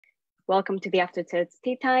Welcome to the After Thirds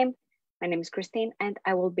Tea Time. My name is Christine and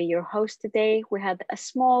I will be your host today. We had a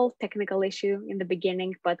small technical issue in the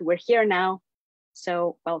beginning, but we're here now,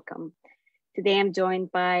 so welcome. Today I'm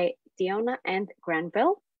joined by Diona and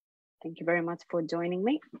Granville. Thank you very much for joining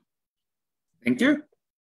me. Thank you.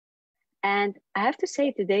 And I have to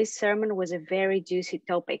say today's sermon was a very juicy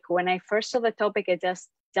topic. When I first saw the topic, I just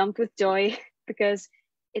jumped with joy because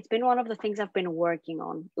it's been one of the things I've been working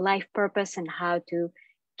on, life purpose and how to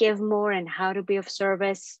give more and how to be of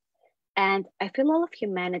service. And I feel all of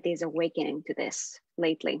humanity is awakening to this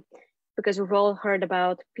lately because we've all heard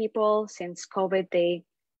about people since COVID,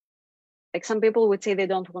 like some people would say they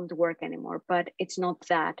don't want to work anymore, but it's not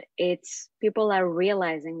that. It's people are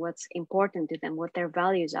realizing what's important to them, what their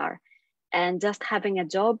values are. And just having a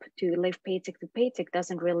job to live paycheck to paycheck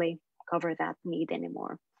doesn't really cover that need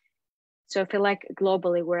anymore. So I feel like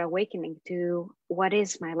globally we're awakening to what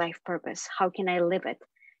is my life purpose? How can I live it?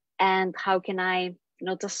 And how can I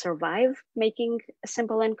not just survive making a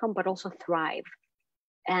simple income, but also thrive?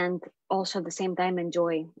 And also at the same time,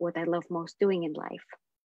 enjoy what I love most doing in life.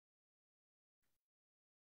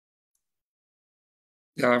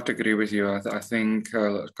 Yeah, I have to agree with you. I think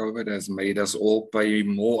COVID has made us all pay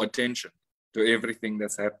more attention to everything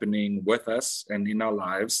that's happening with us and in our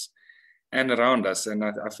lives and around us. And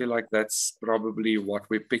I feel like that's probably what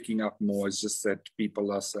we're picking up more, is just that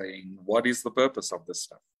people are saying, what is the purpose of this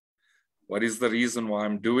stuff? What is the reason why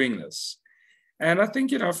I'm doing this? And I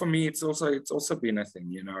think, for me, it's also been a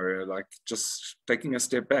thing, like just taking a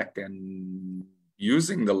step back and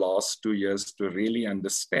using the last 2 years to really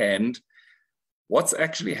understand what's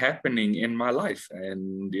actually happening in my life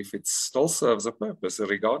and if it still serves a purpose,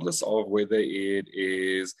 regardless of whether it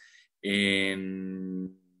is in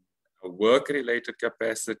a work-related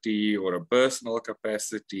capacity or a personal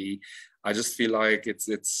capacity. I just feel like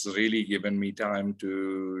it's really given me time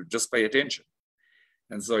to just pay attention.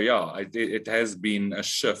 And so, it has been a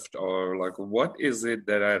shift, or like, what is it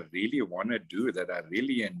that I really want to do, that I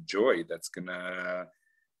really enjoy, that's going to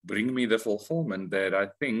bring me the fulfillment that I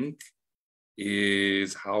think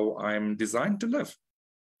is how I'm designed to live.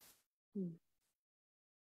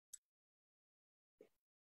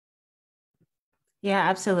 Yeah,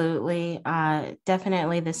 absolutely.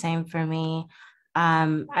 Definitely the same for me.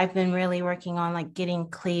 I've been really working on like getting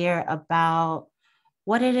clear about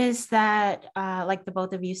what it is that, like the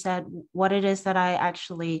both of you said, what it is that I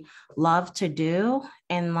actually love to do.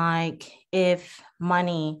 And like if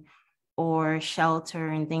money or shelter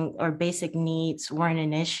and things or basic needs weren't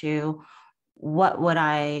an issue, what would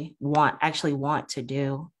I actually want to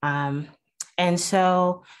do? And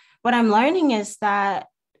so what I'm learning is that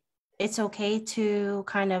it's okay to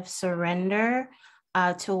kind of surrender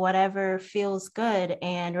to whatever feels good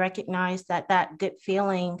and recognize that that good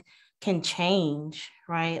feeling can change,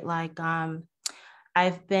 right? Like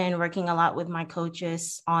I've been working a lot with my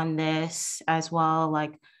coaches on this as well,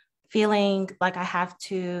 like feeling like I have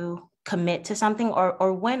to commit to something,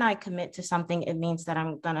 or when I commit to something, it means that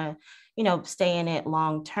I'm gonna, stay in it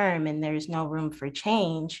long term and there's no room for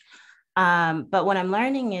change. But what I'm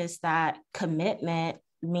learning is that commitment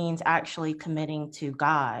means actually committing to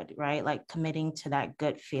God, right? Like committing to that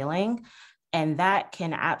good feeling. And that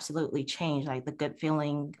can absolutely change. Like the good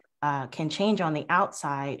feeling can change on the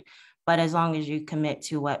outside, but as long as you commit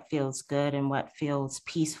to what feels good and what feels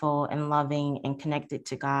peaceful and loving and connected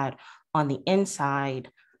to God on the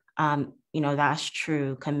inside, that's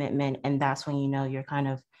true commitment. And that's when you're kind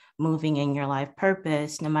of moving in your life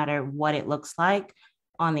purpose, no matter what it looks like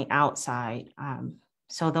on the outside.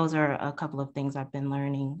 So those are a couple of things I've been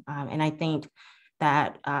learning. And I think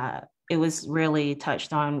that it was really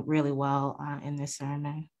touched on really well in this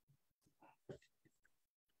sermon.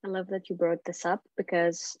 I love that you brought this up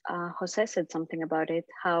because Jose said something about it,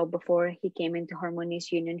 how before he came into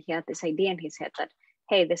Harmonious Union, he had this idea in his head that,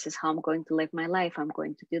 hey, this is how I'm going to live my life. I'm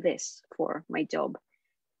going to do this for my job.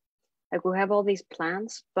 Like we have all these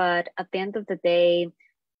plans, but at the end of the day,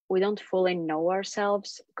 we don't fully know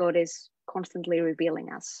ourselves. God is constantly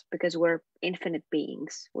revealing us because we're infinite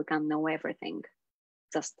beings. We can't know everything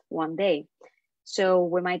just one day. So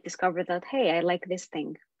we might discover that, hey, I like this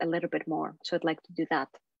thing a little bit more, so I'd like to do that.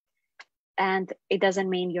 And it doesn't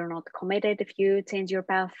mean you're not committed if you change your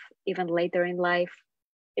path even later in life.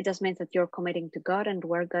 It just means that you're committing to God and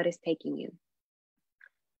where God is taking you.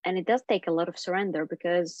 And it does take a lot of surrender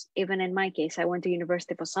because even in my case, I went to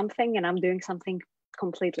university for something and I'm doing something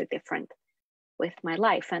completely different with my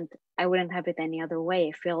life. And I wouldn't have it any other way.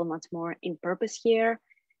 I feel much more in purpose here.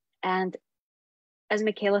 And as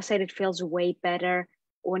Michaela said, it feels way better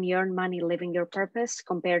when you earn money living your purpose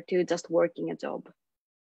compared to just working a job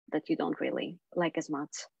that you don't really like as much.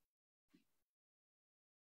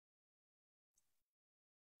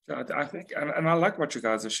 I think, and I like what you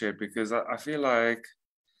guys have shared, because I feel like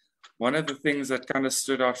one of the things that kind of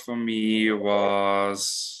stood out for me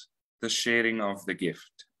was the sharing of the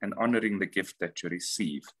gift and honoring the gift that you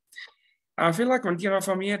receive. I feel like,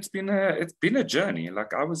 for me, it's been a journey.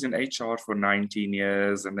 Like, I was in HR for 19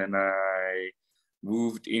 years, and then I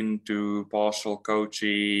moved into partial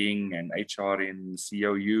coaching and HR in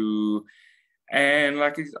COU. And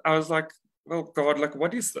like, I was like, well, God, like,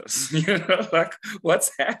 what is this? Like,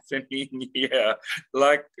 what's happening here?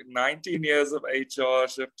 Like, 19 years of HR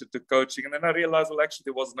shifted to coaching. And then I realized, well, actually,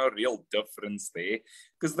 there was no real difference there,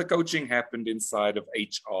 because the coaching happened inside of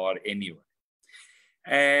HR anyway.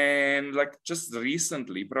 And like, just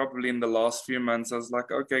recently, probably in the last few months, I was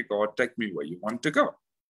like, okay, God, take me where you want to go.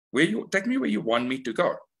 Take me where you want me to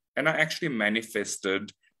go. And I actually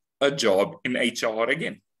manifested a job in HR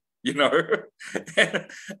again, and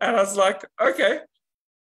I was like, okay,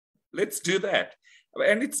 let's do that.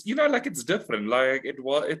 And it's, like, it's different. Like,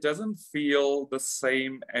 it doesn't feel the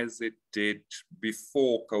same as it did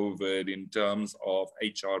before COVID in terms of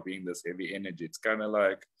HR being this heavy energy. It's kind of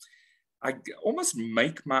like, I almost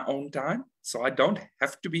make my own time. So I don't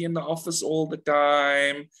have to be in the office all the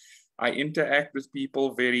time. I interact with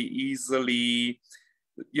people very easily.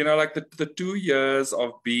 Like the 2 years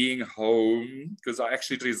of being home, because I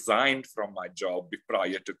actually resigned from my job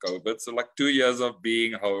prior to COVID. So like 2 years of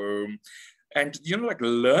being home and, like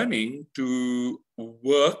learning to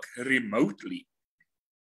work remotely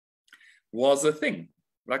was a thing.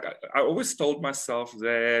 Like I always told myself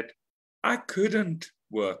that I couldn't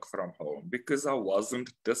work from home because I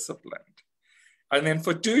wasn't disciplined. And then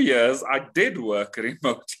for 2 years, I did work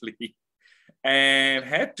remotely and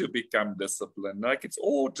had to become disciplined. Like, it's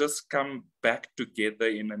all just come back together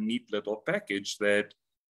in a neat little package that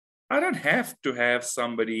I don't have to have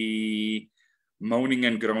somebody moaning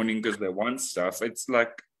and groaning because they want stuff. It's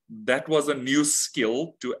like, that was a new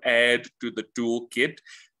skill to add to the toolkit.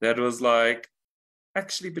 That was like,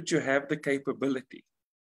 actually, but you have the capability.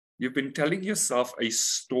 You've been telling yourself a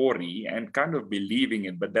story and kind of believing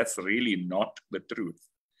it, but that's really not the truth.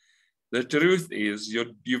 The truth is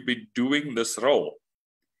you've been doing this role.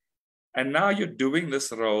 And now you're doing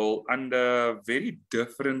this role under very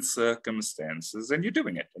different circumstances, and you're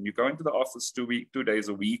doing it. And you go into the office 2 days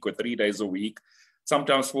a week or 3 days a week,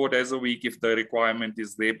 sometimes 4 days a week if the requirement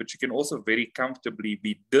is there, but you can also very comfortably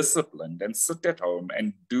be disciplined and sit at home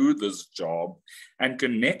and do this job and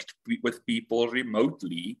connect with people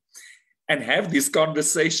remotely and have these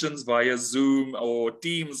conversations via Zoom or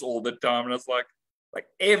Teams all the time. And it's like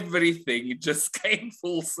everything just came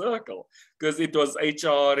full circle, because it was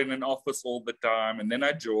HR in an office all the time. And then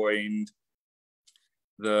I joined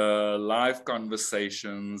the live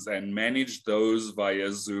conversations and managed those via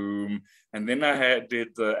Zoom. And then I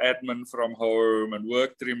did the admin from home and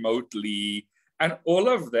worked remotely. And all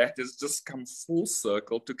of that has just come full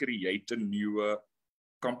circle to create a newer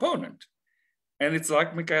component. And it's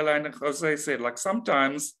like Michaela and Jose said, like,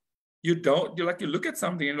 sometimes you look at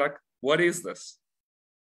something and you're like, what is this?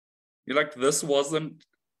 You're like, this wasn't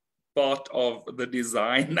part of the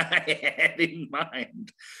design I had in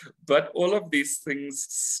mind. But all of these things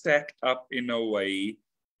stacked up in a way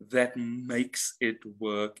that makes it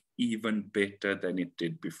work even better than it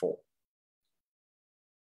did before.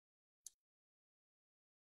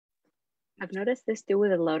 I've noticed this too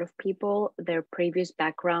with a lot of people, their previous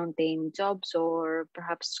background in jobs or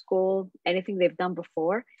perhaps school, anything they've done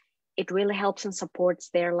before, it really helps and supports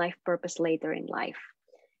their life purpose later in life.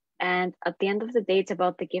 And at the end of the day, it's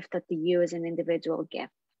about the gift that you as an individual get,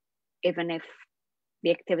 even if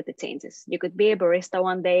the activity changes. You could be a barista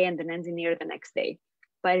one day and an engineer the next day,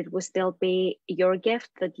 but it will still be your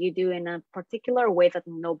gift that you do in a particular way that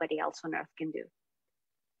nobody else on earth can do,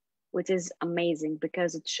 which is amazing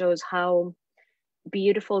because it shows how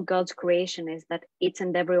beautiful God's creation is, that each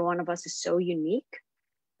and every one of us is so unique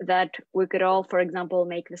that we could all, for example,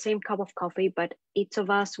 make the same cup of coffee, but each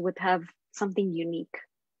of us would have something unique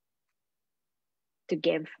to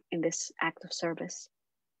give in this act of service.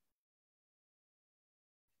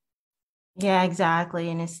 Yeah, exactly.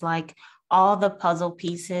 And it's like all the puzzle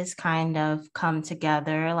pieces kind of come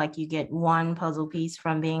together. Like you get one puzzle piece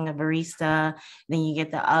from being a barista, then you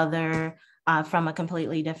get the other from a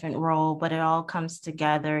completely different role, but it all comes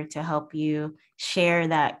together to help you share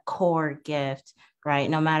that core gift, right?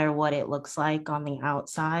 No matter what it looks like on the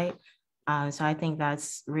outside. So I think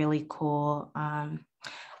that's really cool.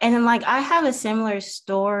 And then like, I have a similar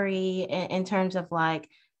story in terms of like,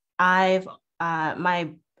 my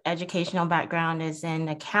educational background is in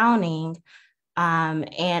accounting.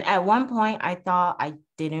 And at one point, I thought I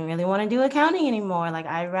didn't really want to do accounting anymore. Like,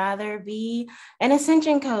 I'd rather be an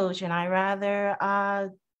Ascension coach, and I'd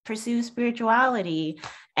rather pursue spirituality.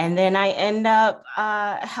 And then I end up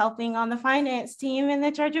helping on the finance team in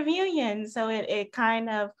the Church of Union. So it kind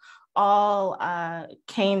of all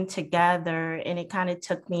came together, and it kind of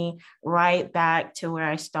took me right back to where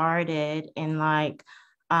I started, and like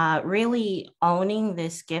really owning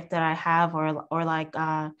this gift that I have, or like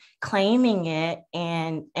claiming it,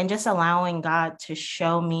 and just allowing God to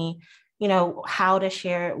show me, you know, how to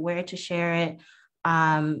share it, where to share it,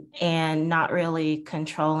 and not really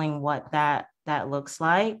controlling what that looks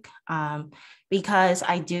like, because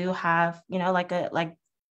I do have, you know, like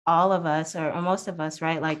all of us, or most of us,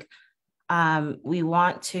 right? Like we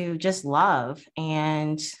want to just love,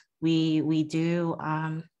 and we do.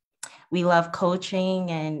 We love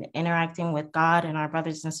coaching and interacting with God and our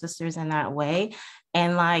brothers and sisters in that way.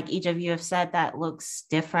 And like each of you have said, that looks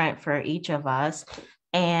different for each of us.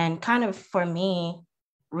 And kind of for me,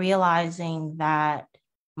 realizing that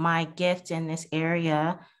my gift in this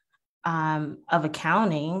area of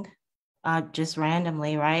accounting, just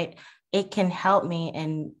randomly, right, it can help me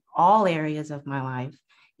in all areas of my life,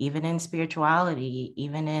 even in spirituality,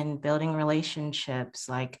 even in building relationships.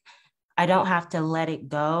 Like, I don't have to let it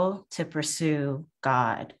go to pursue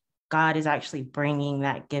God. God is actually bringing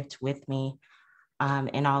that gift with me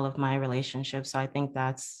in all of my relationships. So I think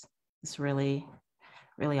it's really,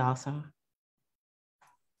 really awesome.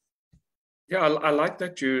 Yeah, I like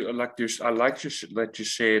that that you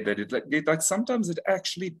share that like sometimes it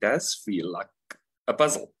actually does feel like a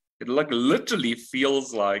puzzle. It like literally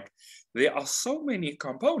feels like there are so many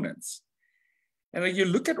components. And like you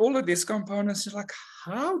look at all of these components, you're like,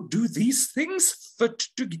 how do these things fit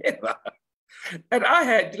together? And I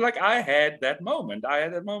had that moment. I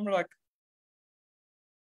had that moment like,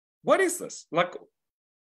 what is this? Like,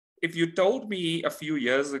 if you told me a few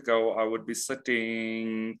years ago, I would be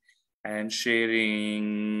sitting and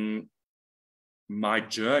sharing my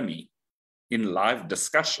journey in live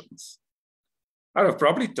discussions, I'd have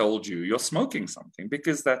probably told you you're smoking something,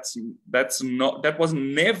 because that was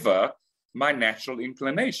never my natural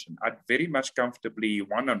inclination. I'd very much comfortably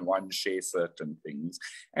one-on-one share certain things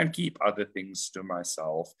and keep other things to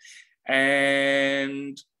myself.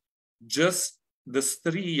 And just this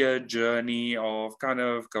 3-year journey of kind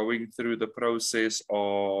of going through the process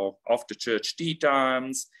of after church tea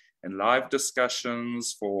times and live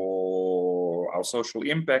discussions for our social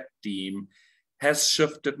impact team has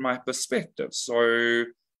shifted my perspective. So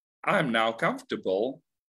I'm now comfortable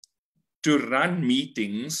to run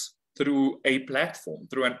meetings through a platform,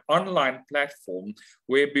 through an online platform,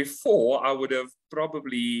 where before I would have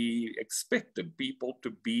probably expected people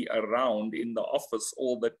to be around in the office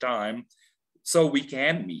all the time so we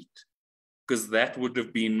can meet, because that would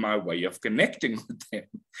have been my way of connecting with them.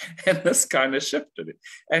 And this kind of shifted it.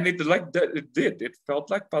 And it did. It felt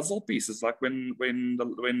like puzzle pieces. Like when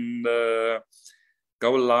the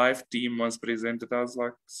Go Live team was presented, I was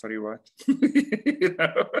like, sorry, what? You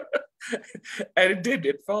know? And it did.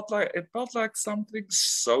 It felt like something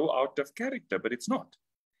so out of character, but it's not.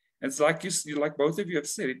 It's like like both of you have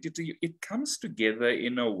said, it comes together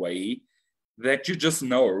in a way that you just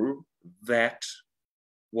know that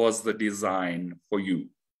was the design for you.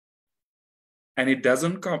 And it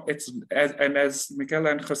doesn't come, as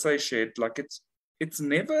Michaela and Jose shared, like it's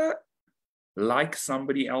never like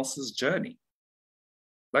somebody else's journey.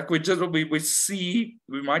 Like we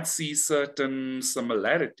might see certain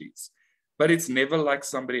similarities, but it's never like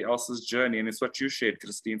somebody else's journey. And it's what you shared,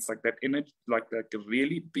 Christine. It's like that energy, like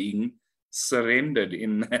really being surrendered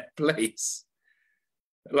in that place.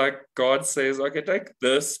 Like God says, okay, take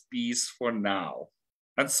this piece for now.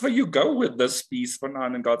 And so you go with this piece for now,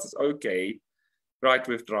 and God says, okay, right,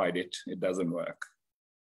 we've tried it. It doesn't work.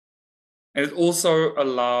 And it also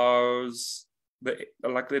allows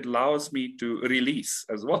me to release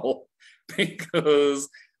as well, because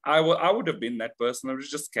I would have been that person who would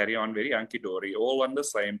just carry on very hunky-dory, all on the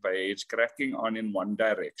same page, cracking on in one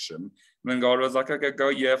direction. And then God was like, okay,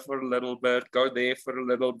 go here for a little bit, go there for a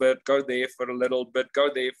little bit, go there for a little bit, go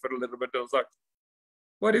there for a little bit. I was like,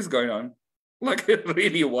 what is going on? Like,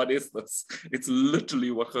 really, what is this? It's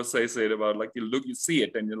literally what Jose said about, like, you see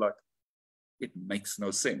it and you're like, it makes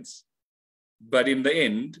no sense. But in the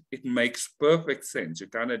end, it makes perfect sense. You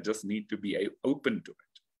kind of just need to be open to it.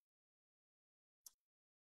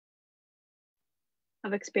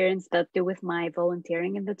 I've experienced that too with my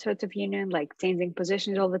volunteering in the Church of Union, like changing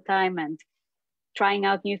positions all the time and trying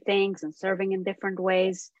out new things and serving in different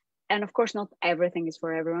ways. And of course, not everything is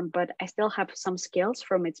for everyone, but I still have some skills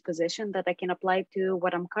from its position that I can apply to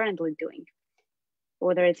what I'm currently doing.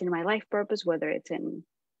 whether it's in my life purpose, whether it's in,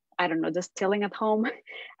 I don't know, just chilling at home.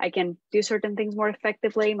 I can do certain things more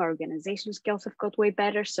effectively. My organization skills have got way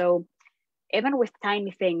better. So even with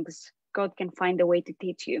tiny things, God can find a way to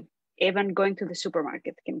teach you. Even going to the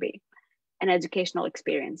supermarket can be an educational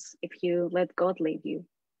experience if you let God lead you.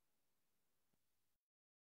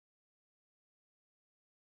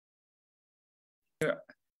 Yeah,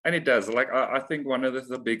 and it does. Like I think one of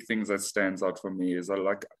the big things that stands out for me is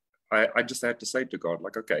I just had to say to God,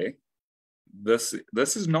 like, okay, this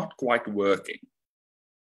is not quite working.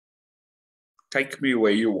 Take me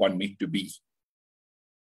where you want me to be.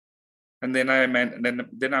 And then I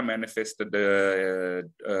manifested a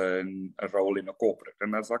role in a corporate,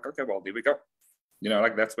 and I was like, okay, well, there we go. You know,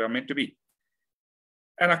 like that's where I'm meant to be.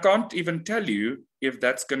 And I can't even tell you if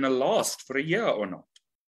that's going to last for a year or not.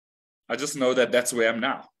 I just know that that's where I'm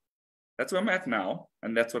now. That's where I'm at now.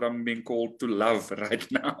 And that's what I'm being called to love right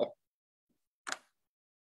now.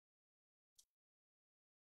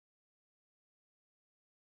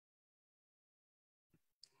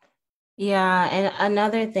 Yeah, and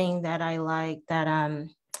another thing that I like that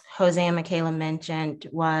Jose and Michaela mentioned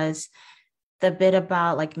was the bit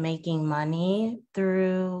about like making money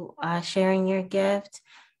through sharing your gift,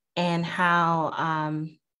 and how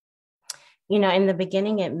you know, in the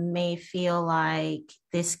beginning it may feel like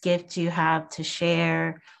this gift you have to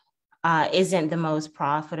share isn't the most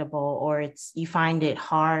profitable, or you find it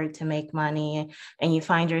hard to make money, and you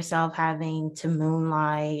find yourself having to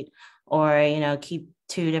moonlight, or you know, keep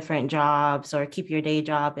two different jobs, or keep your day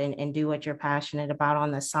job and do what you're passionate about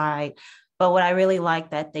on the side. But what I really like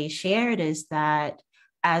that they shared is that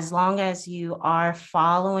as long as you are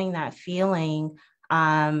following that feeling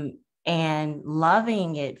and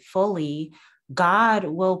loving it fully, God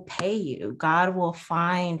will pay you. God will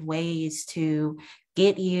find ways to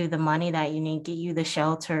get you the money that you need, get you the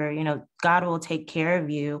shelter. You know, God will take care of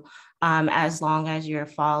you as long as you're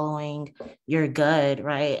following your good,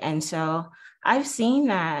 right? And so I've seen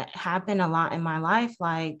that happen a lot in my life.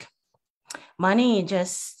 Like money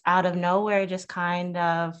just out of nowhere just kind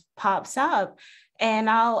of pops up. And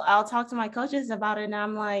I'll talk to my coaches about it, and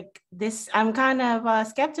I'm like, I'm kind of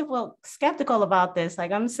skeptical about this.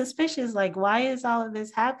 Like, I'm suspicious. Like, why is all of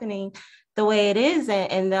this happening the way it is?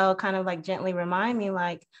 And they'll kind of like gently remind me,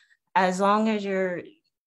 like, as long as you're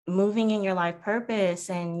moving in your life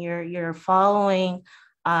purpose and you're following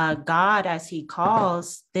God as He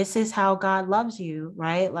calls, this is how God loves you,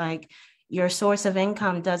 right? Like, your source of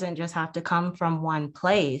income doesn't just have to come from one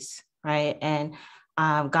place, right? And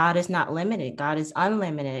God is not limited. God is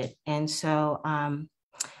unlimited. And so,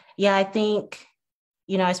 yeah, I think,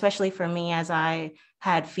 you know, especially for me, as I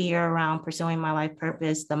had fear around pursuing my life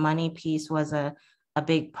purpose, the money piece was a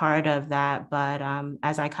big part of that. But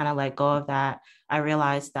as I kind of let go of that, I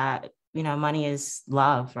realized that, you know, money is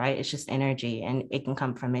love, right? It's just energy, and it can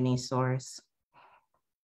come from any source.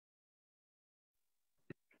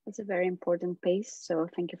 That's a very important piece. So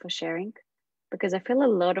thank you for sharing, because I feel a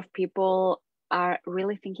lot of people are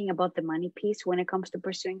really thinking about the money piece when it comes to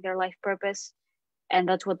pursuing their life purpose. And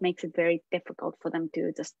that's what makes it very difficult for them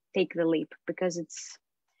to just take the leap, because it's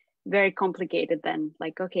very complicated then.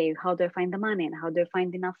 Like, okay, how do I find the money, and how do I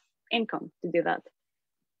find enough income to do that?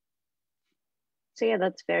 So yeah,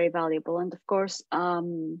 that's very valuable. And of course, I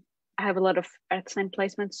have a lot of earth sign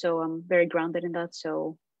placements, so I'm very grounded in that.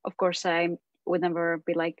 So of course, I would never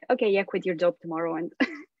be like, okay, yeah, quit your job tomorrow and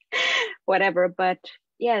whatever. But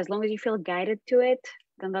yeah, as long as you feel guided to it,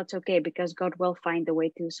 then that's okay, because God will find a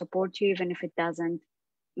way to support you, even if it doesn't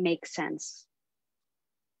make sense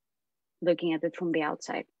looking at it from the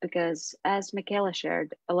outside. Because as Michaela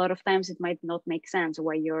shared, a lot of times it might not make sense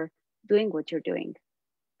why you're doing what you're doing,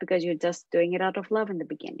 because you're just doing it out of love in the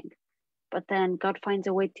beginning. But then God finds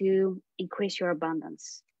a way to increase your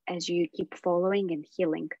abundance as you keep following and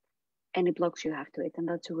healing any blocks you have to it. And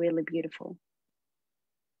that's really beautiful.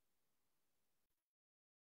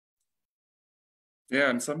 Yeah,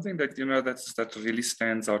 and something that, you know, that really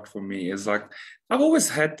stands out for me is like, I've always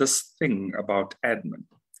had this thing about admin.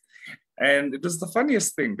 And it was the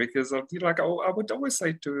funniest thing, because of, like, I would always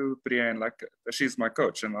say to Brienne, like, she's my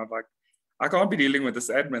coach, and I'm like, I can't be dealing with this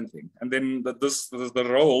admin thing. And then this was the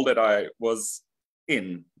role that I was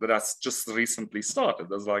in, that I just recently started.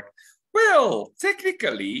 I was like, well,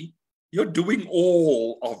 technically, you're doing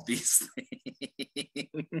all of these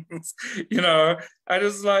things. You know, I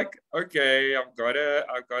was like, okay, I've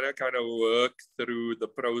gotta kind of work through the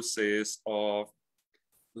process of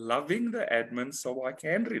loving the admin so I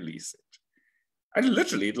can release it. And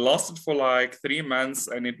literally, it lasted for like 3 months,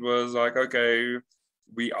 and it was like, okay,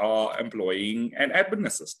 we are employing an admin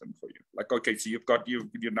assistant for you. Like, okay, so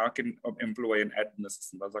you now can employ an admin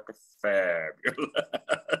assistant. I was like,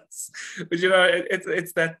 fabulous. But you know,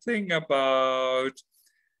 it's that thing about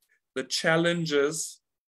the challenges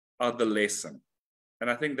are the lesson. And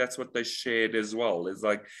I think that's what they shared as well. Is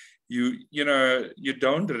like, you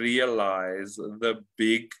don't realize the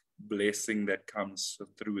big blessing that comes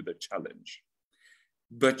through the challenge.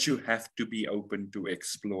 But you have to be open to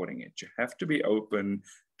exploring it. You have to be open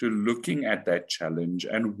to looking at that challenge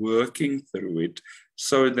and working through it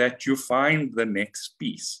so that you find the next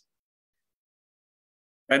piece.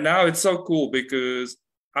 And now it's so cool because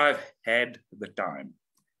I've had the time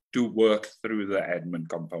to work through the admin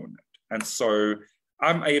component. And so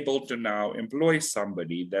I'm able to now employ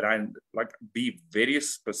somebody that I like, be very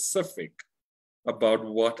specific about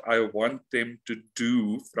what I want them to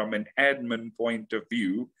do from an admin point of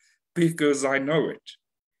view, because I know it.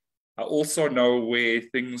 I also know where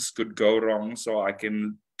things could go wrong, so I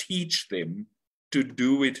can teach them to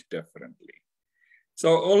do it differently.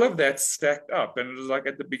 So all of that stacked up. And it was like,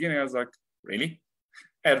 at the beginning, I was like, really?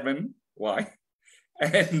 Admin? Why?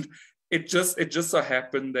 And it just so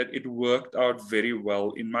happened that it worked out very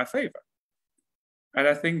well in my favor. And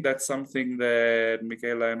I think that's something that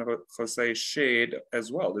Michaela and Jose shared as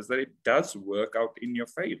well, is that it does work out in your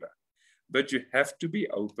favor. But you have to be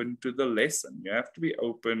open to the lesson. You have to be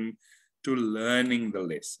open to learning the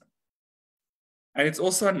lesson. And it's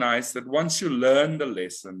also nice that once you learn the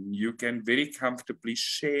lesson, you can very comfortably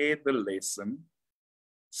share the lesson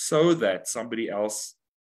so that somebody else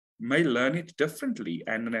may learn it differently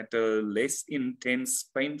and at a less intense,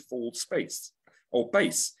 painful space or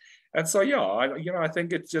pace. And so, yeah, I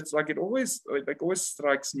think it's just like, it always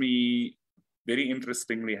strikes me very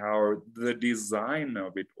interestingly how the design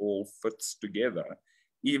of it all fits together,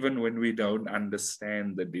 even when we don't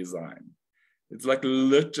understand the design. It's like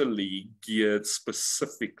literally geared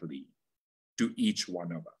specifically to each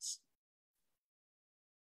one of us.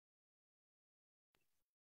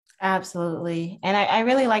 Absolutely. And I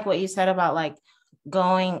really like what you said about like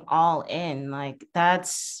going all in. Like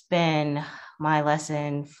that's been my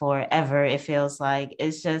lesson forever. It feels like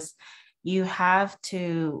it's just, you have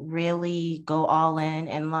to really go all in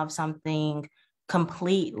and love something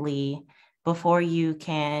completely before you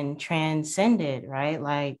can transcend it, right?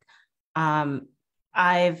 Like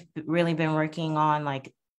I've really been working on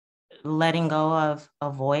like letting go of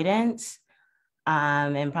avoidance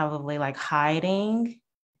and probably like hiding.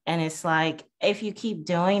 And it's like, if you keep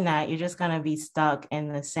doing that, you're just going to be stuck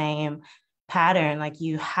in the same pattern. Like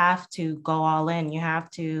you have to go all in. You have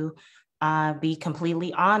to be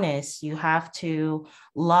completely honest. You have to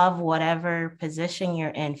love whatever position you're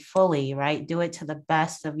in fully, right? Do it to the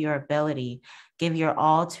best of your ability. Give your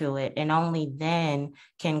all to it. And only then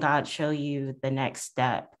can God show you the next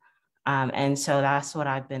step. And so that's what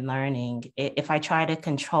I've been learning. If I try to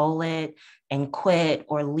control it and quit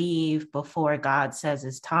or leave before God says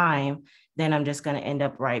it's time, then I'm just going to end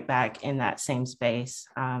up right back in that same space.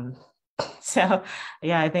 So,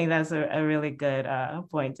 yeah, I think that's a really good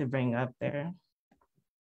point to bring up there.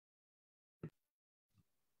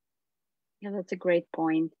 Yeah, that's a great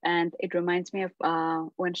point. And it reminds me of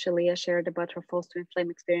when Shaleia shared about her false twin flame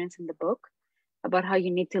experience in the book, about how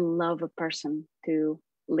you need to love a person to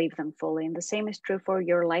live them fully. And the same is true for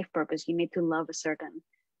your life purpose. You need to love a certain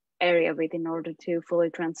area of it in order to fully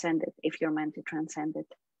transcend it, if you're meant to transcend it.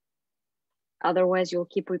 Otherwise, you'll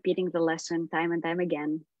keep repeating the lesson time and time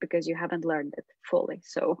again because you haven't learned it fully.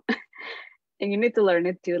 So, and you need to learn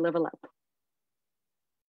it to level up.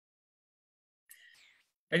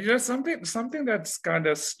 And something that's kind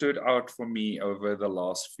of stood out for me over the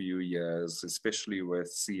last few years, especially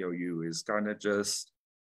with COU, is kind of just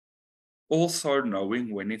also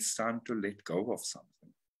knowing when it's time to let go of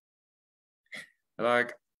something.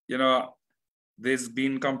 Like, there's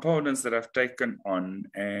been components that I've taken on,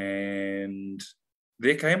 and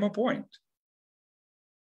there came a point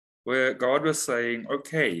where God was saying,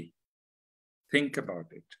 okay, think about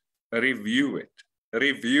it, review it,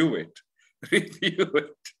 review it, review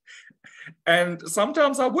it. And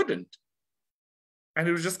sometimes I wouldn't. And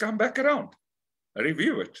it would just come back around.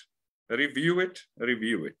 Review it, review it,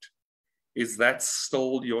 review it. Is that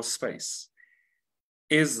still your space?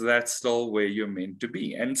 Is that still where you're meant to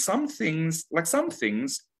be? And some things,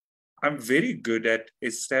 I'm very good at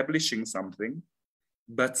establishing something,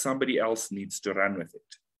 but somebody else needs to run with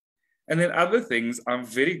it. And then other things, I'm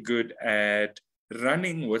very good at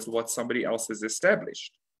running with what somebody else has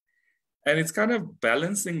established. And it's kind of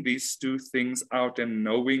balancing these two things out and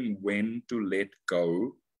knowing when to let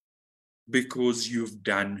go because you've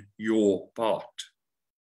done your part.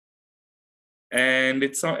 And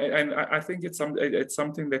I think it's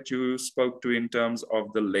something that you spoke to in terms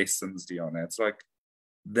of the lessons, Diana. It's like,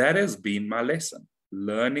 that has been my lesson,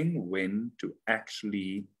 learning when to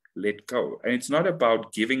actually let go. And it's not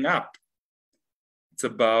about giving up. It's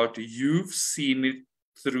about you've seen it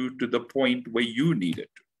through to the point where you need it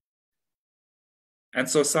to. And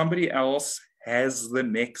so somebody else has the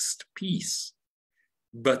next piece,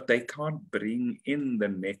 but they can't bring in the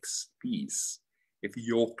next piece if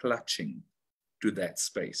you're clutching to that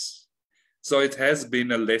space. So it has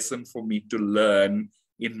been a lesson for me to learn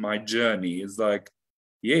in my journey. It's like,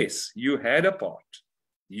 yes, you had a part.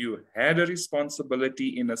 You had a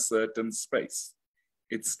responsibility in a certain space.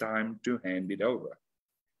 It's time to hand it over.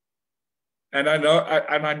 And I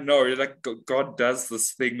know, like God does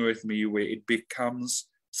this thing with me where it becomes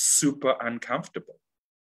super uncomfortable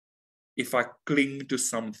if I cling to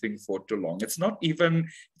something for too long. It's not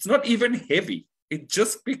even heavy. It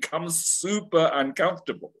just becomes super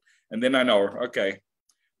uncomfortable. And then I know, okay,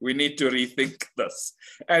 we need to rethink this.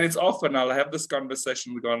 And it's often I'll have this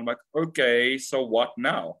conversation with God. I'm like, okay, so what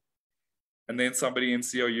now? And then somebody in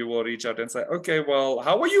COU will reach out and say, okay, well,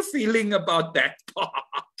 how are you feeling about that part?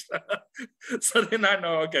 So then I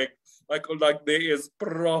know, okay, like there is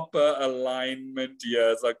proper alignment here.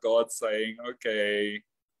 It's like God saying, okay,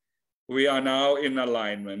 we are now in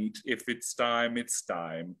alignment. If it's time, it's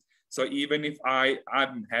time. So even if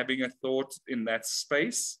I'm having a thought in that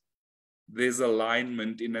space, there's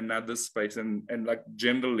alignment in another space. And like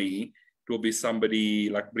generally, it will be somebody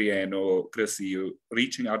like Brienne or Chrissy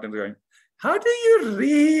reaching out and going, how do you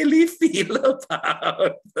really feel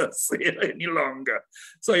about this any longer?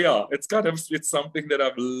 So yeah, it's something that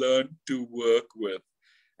I've learned to work with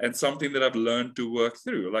and something that I've learned to work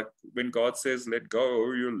through. Like when God says, let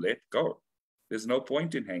go, you let go. There's no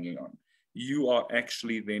point in hanging on. You are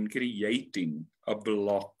actually then creating a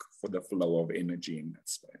block for the flow of energy in that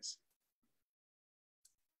space.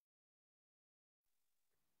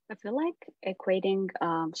 I feel like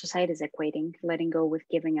society's equating letting go with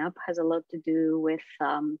giving up has a lot to do with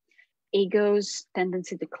ego's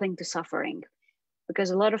tendency to cling to suffering.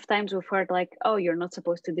 Because a lot of times we've heard like, oh, you're not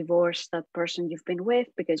supposed to divorce that person you've been with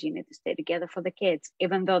because you need to stay together for the kids,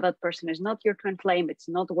 even though that person is not your twin flame, it's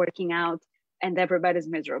not working out, and everybody's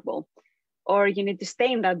miserable. Or you need to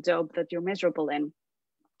stay in that job that you're miserable in.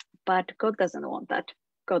 But God doesn't want that.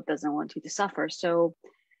 God doesn't want you to suffer. So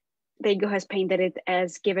the ego has painted it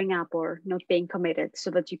as giving up or not being committed so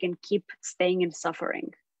that you can keep staying in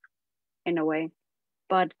suffering in a way.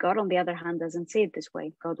 But God, on the other hand, doesn't see it this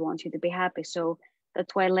way. God wants you to be happy. So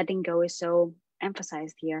that's why letting go is so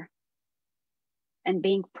emphasized here. And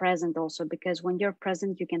being present also, because when you're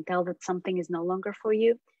present, you can tell that something is no longer for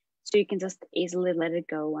you. So you can just easily let it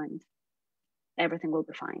go and everything will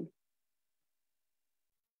be fine.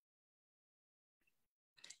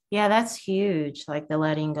 Yeah, that's huge, like the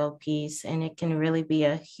letting go piece. And it can really be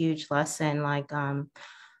a huge lesson. Like,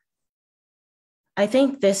 I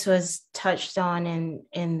think this was touched on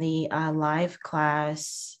in the live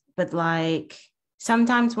class, but like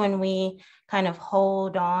sometimes when we kind of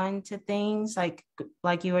hold on to things like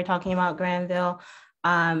you were talking about, Granville,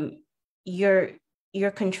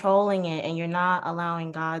 you're controlling it and you're not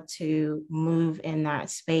allowing God to move in that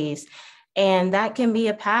space. And that can be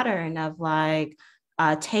a pattern of like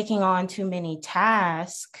taking on too many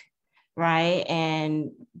tasks, right? And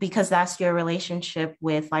because that's your relationship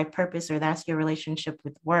with like purpose, or that's your relationship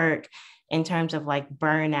with work in terms of like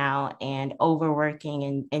burnout and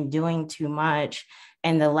overworking and doing too much.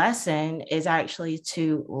 And the lesson is actually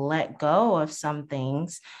to let go of some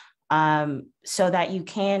things so that you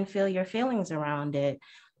can feel your feelings around it.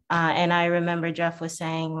 And I remember Jeff was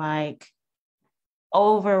saying like,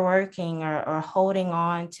 overworking or holding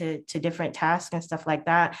on to different tasks and stuff like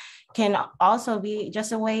that can also be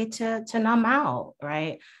just a way to numb out,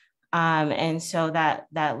 right? And so that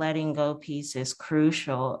letting go piece is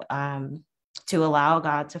crucial to allow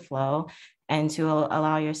God to flow and to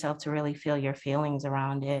allow yourself to really feel your feelings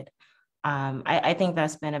around it. I think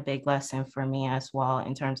that's been a big lesson for me as well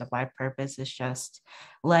in terms of my purpose, is just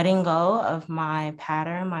letting go of my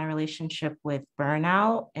pattern, my relationship with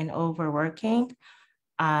burnout and overworking.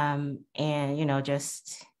 And, you know,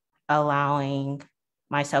 just allowing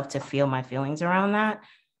myself to feel my feelings around that,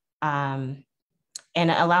 and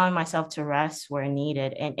allowing myself to rest where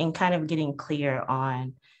needed, and kind of getting clear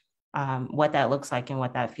on what that looks like and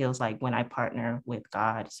what that feels like when I partner with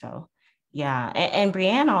God. So, yeah. And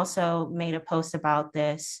Brienne also made a post about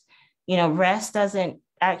this. You know, rest doesn't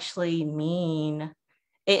actually mean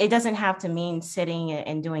it doesn't have to mean sitting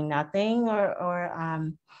and doing nothing,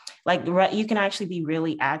 or like you can actually be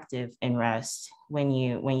really active in rest when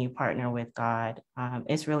you partner with God.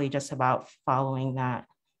 It's really just about following that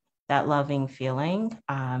loving feeling.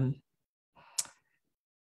 And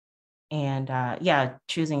yeah,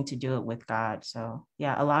 choosing to do it with God. So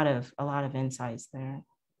yeah, a lot of insights there.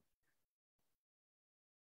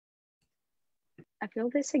 I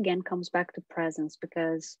feel this again comes back to presence,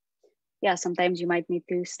 because yeah, sometimes you might need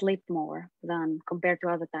to sleep more than compared to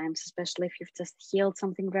other times, especially if you've just healed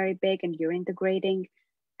something very big and you're integrating.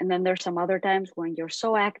 And then there's some other times when you're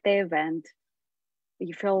so active and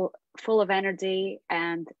you feel full of energy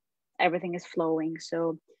and everything is flowing.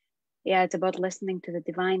 So yeah, it's about listening to the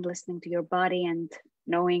divine, listening to your body, and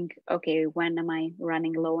knowing, okay, when am I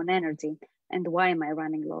running low on energy and why am I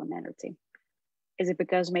running low on energy? Is it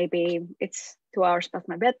because maybe it's 2 hours past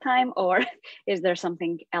my bedtime, or is there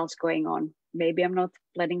something else going on? Maybe I'm not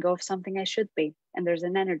letting go of something I should be, and there's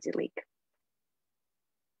an energy leak.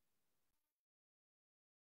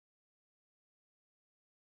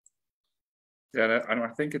 Yeah, and I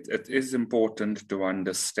think it is important to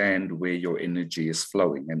understand where your energy is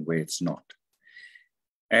flowing and where it's not.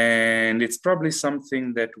 And it's probably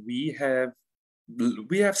something that we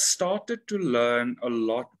have started to learn a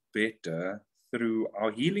lot better through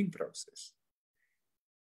our healing process.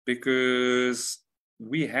 Because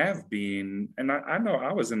we have been, and I know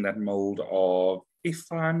I was in that mold of, if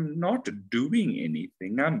I'm not doing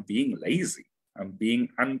anything, I'm being lazy, I'm being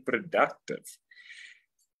unproductive.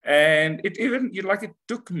 And it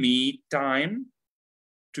took me time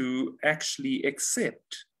to actually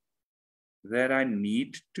accept that I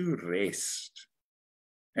need to rest,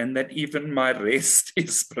 and that even my rest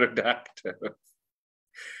is productive.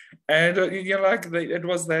 And it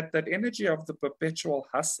was that energy of the perpetual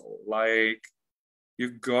hustle. Like, you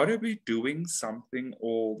gotta be doing something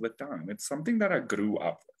all the time. It's something that I grew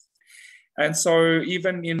up with. And so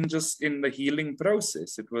even in the healing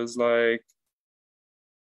process, it was like,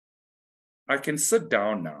 I can sit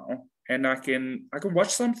down now and I can watch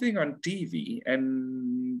something on TV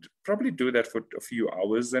and probably do that for a few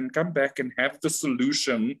hours and come back and have the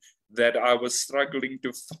solution that I was struggling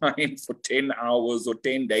to find for 10 hours or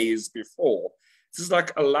 10 days before. It's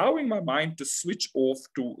like allowing my mind to switch off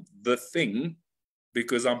to the thing,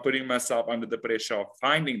 because I'm putting myself under the pressure of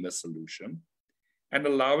finding the solution, and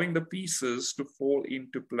allowing the pieces to fall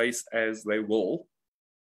into place as they will,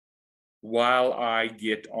 while I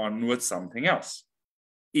get on with something else.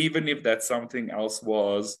 Even if that something else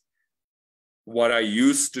was what I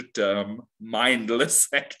used to term mindless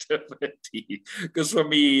activity. Because for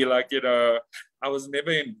me, I was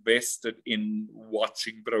never invested in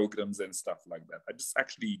watching programs and stuff like that. I just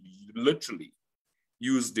actually literally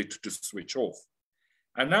used it to switch off.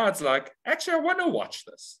 And now it's like, actually, I want to watch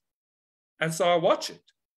this. And so I watch it.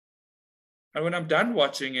 And when I'm done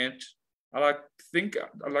watching it, I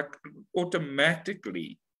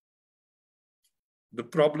automatically, the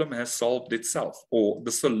problem has solved itself, or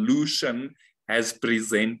the solution has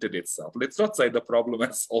presented itself. Let's not say the problem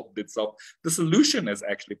has solved itself. The solution has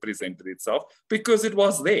actually presented itself because it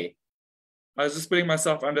was there. I was just putting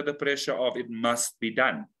myself under the pressure of it must be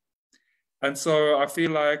done. And so I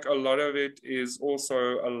feel like a lot of it is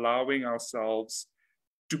also allowing ourselves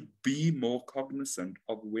to be more cognizant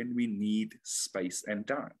of when we need space and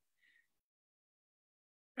time.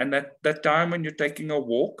 And that time when you're taking a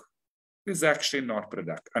walk is actually not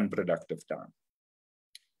unproductive time.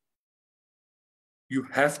 You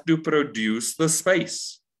have to produce the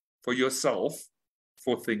space for yourself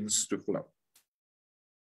for things to flow.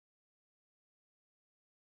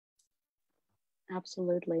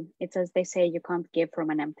 Absolutely. It's as they say, you can't give from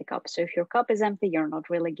an empty cup. So if your cup is empty, you're not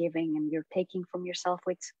really giving, and you're taking from yourself,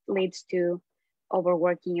 which leads to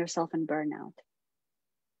overworking yourself and burnout.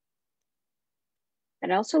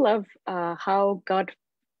 And I also love how God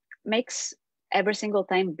makes every single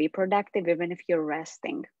time be productive, even if you're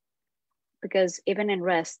resting. Because even in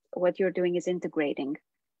rest, what you're doing is integrating.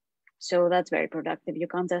 So that's very productive. You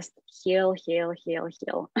can't just heal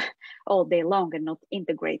all day long and not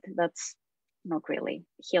integrate. That's not really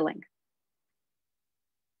healing.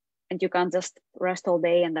 And you can't just rest all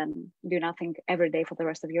day and then do nothing every day for the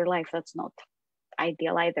rest of your life. That's not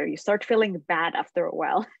ideal either. You start feeling bad after a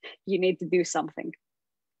while. You need to do something.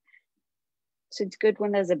 So it's good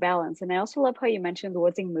when there's a balance. And I also love how you mentioned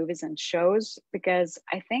watching movies and shows, because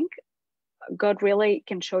I think God really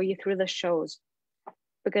can show you through the shows.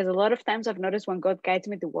 Because a lot of times I've noticed when God guides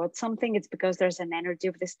me to watch something, it's because there's an energy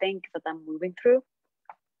of this thing that I'm moving through.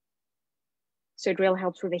 So it really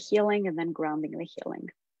helps with the healing and then grounding the healing.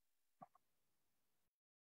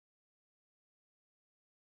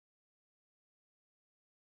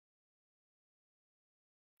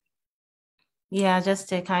 Yeah, just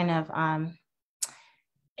to kind of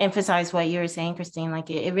emphasize what you were saying, Christine, like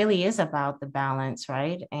it really is about the balance,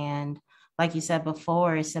 right? And like you said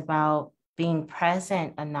before, it's about being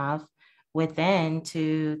present enough within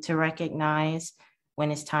to recognize when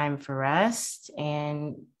it's time for rest,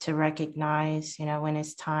 and to recognize, when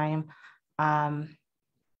it's time um,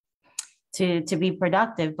 to be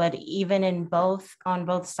productive. But even on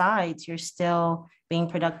both sides, you're still being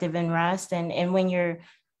productive in rest, and when you're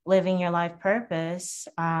living your life purpose,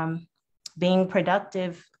 being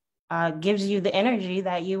productive gives you the energy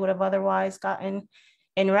that you would have otherwise gotten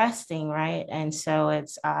in resting, right? And so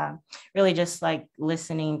it's really just like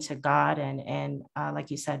listening to God, and like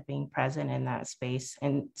you said, being present in that space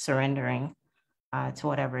and surrendering to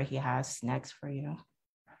whatever He has next for you.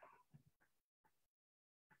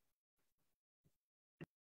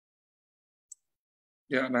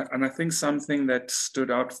 Yeah, and I think something that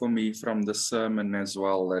stood out for me from the sermon as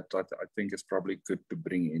well, that I think is probably good to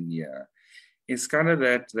bring in here, is kind of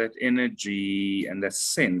that energy and that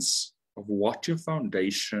sense of what your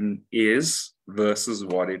foundation is versus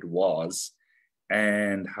what it was,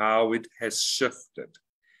 and how it has shifted.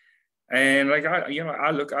 And like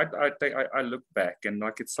I look back, and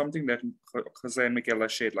like it's something that Jose and Michaela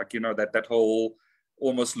shared, like that whole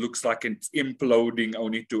almost looks like it's imploding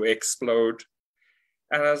only to explode.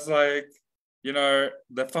 And I was like,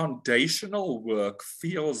 the foundational work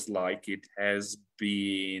feels like it has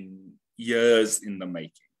been years in the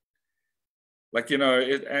making. Like,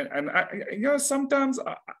 sometimes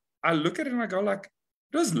I look at it and I go like,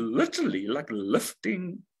 it was literally like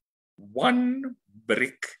lifting one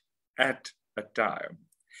brick at a time,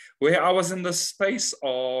 where I was in the space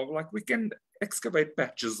of like, we can excavate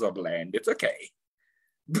patches of land. It's okay.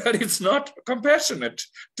 But it's not compassionate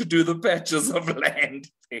to do the patches of land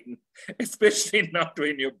thing, especially not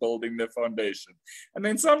when you're building the foundation. And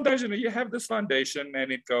then sometimes, you have this foundation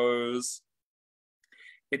and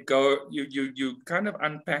you kind of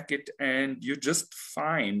unpack it, and you just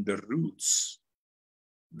find the roots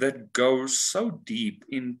that go so deep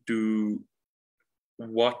into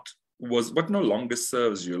what no longer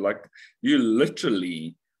serves you. Like, you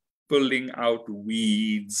literally pulling out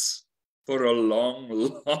weeds for a long,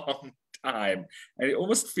 long time. And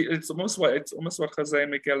it's almost what Jose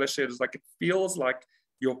and Michaela shared. It's like, it feels like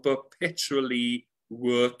you're perpetually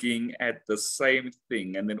working at the same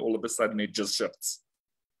thing, and then all of a sudden it just shifts.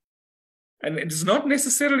 And it's not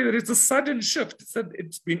necessarily that it's a sudden shift, it's that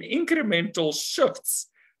it's been incremental shifts,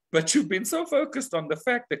 but you've been so focused on the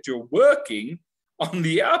fact that you're working on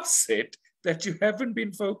the upset that you haven't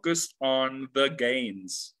been focused on the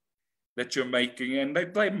gains that you're making, and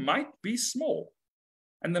they might be small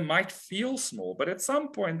and they might feel small, but at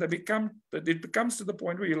some point it becomes to the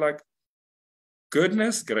point where you're like,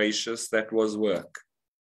 goodness gracious, that was work.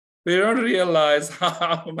 We don't realize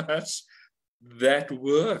how much that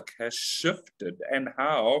work has shifted, and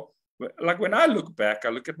how, like, when I look back, I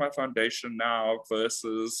look at my foundation now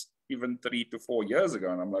versus even 3 to 4 years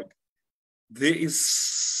ago, and I'm like, there is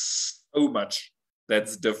so much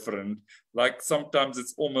that's different. Like, sometimes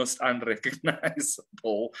it's almost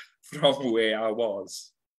unrecognizable from where I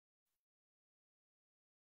was.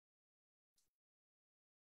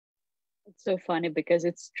 It's so funny because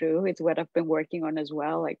it's true. It's what I've been working on as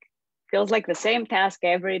well. Like, feels like the same task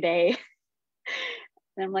every day.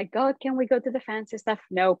 And I'm like, God, can we go to the fancy stuff?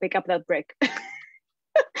 No, pick up that brick. But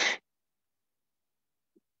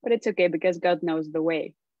it's okay, because God knows the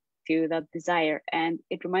way to that desire. And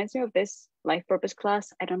it reminds me of this life purpose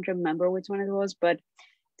class. I don't remember which one it was, but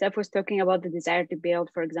Steph was talking about the desire to build,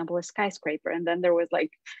 for example, a skyscraper. And then there was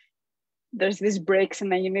like, there's these bricks,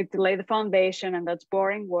 and then you need to lay the foundation, and that's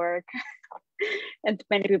boring work. And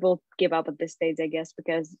many people give up at this stage, I guess,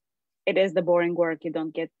 because it is the boring work. You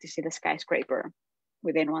don't get to see the skyscraper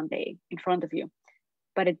within one day in front of you.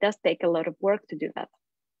 But it does take a lot of work to do that,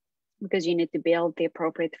 because you need to build the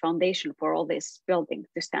appropriate foundation for all this building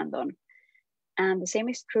to stand on. And the same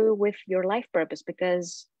is true with your life purpose,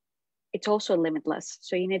 because it's also limitless.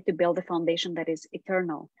 So you need to build a foundation that is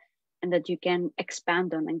eternal, and that you can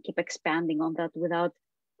expand on and keep expanding on that without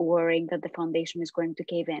worrying that the foundation is going to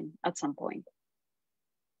cave in at some point.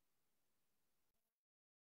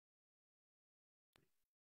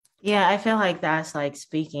 Yeah, I feel like that's like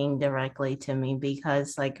speaking directly to me,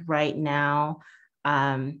 because like right now,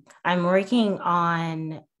 I'm working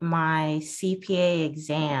on my CPA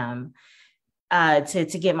exam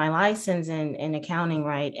to get my license in accounting,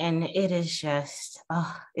 right? And it is just,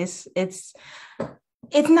 it's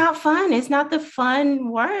not fun. It's not the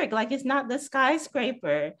fun work. Like, it's not the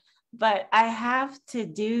skyscraper. but I have to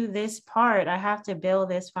do this part. I have to build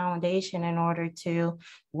this foundation in order to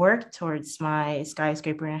work towards my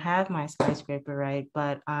skyscraper and have my skyscraper, right?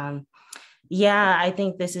 But yeah, I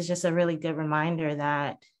think this is just a really good reminder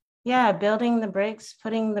that, yeah, building the bricks,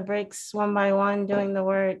 putting the bricks one by one, doing the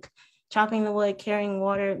work, chopping the wood, carrying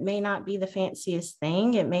water may not be the fanciest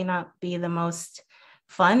thing. It may not be the most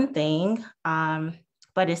fun thing,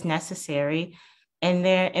 but it's necessary. And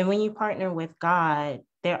when you partner with God,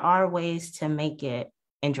 there are ways to make it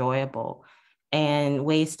enjoyable and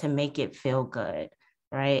ways to make it feel good,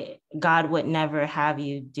 right? God would never have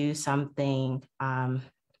you do something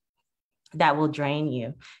that will drain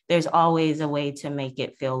you. There's always a way to make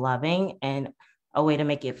it feel loving and a way to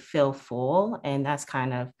make it feel full. And that's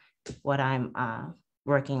kind of what I'm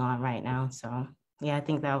working on right now. So yeah, I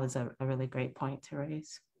think that was a really great point to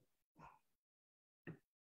raise.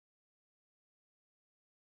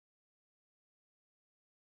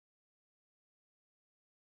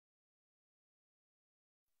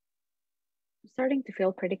 I'm starting to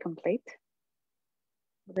feel pretty complete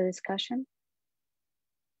with the discussion.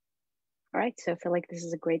 All right, so I feel like this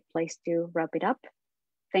is a great place to wrap it up.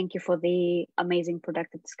 Thank you for the amazing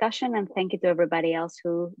productive discussion, and thank you to everybody else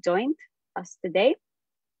who joined us today.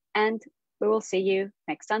 And we will see you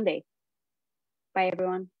next Sunday. Bye,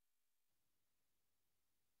 everyone.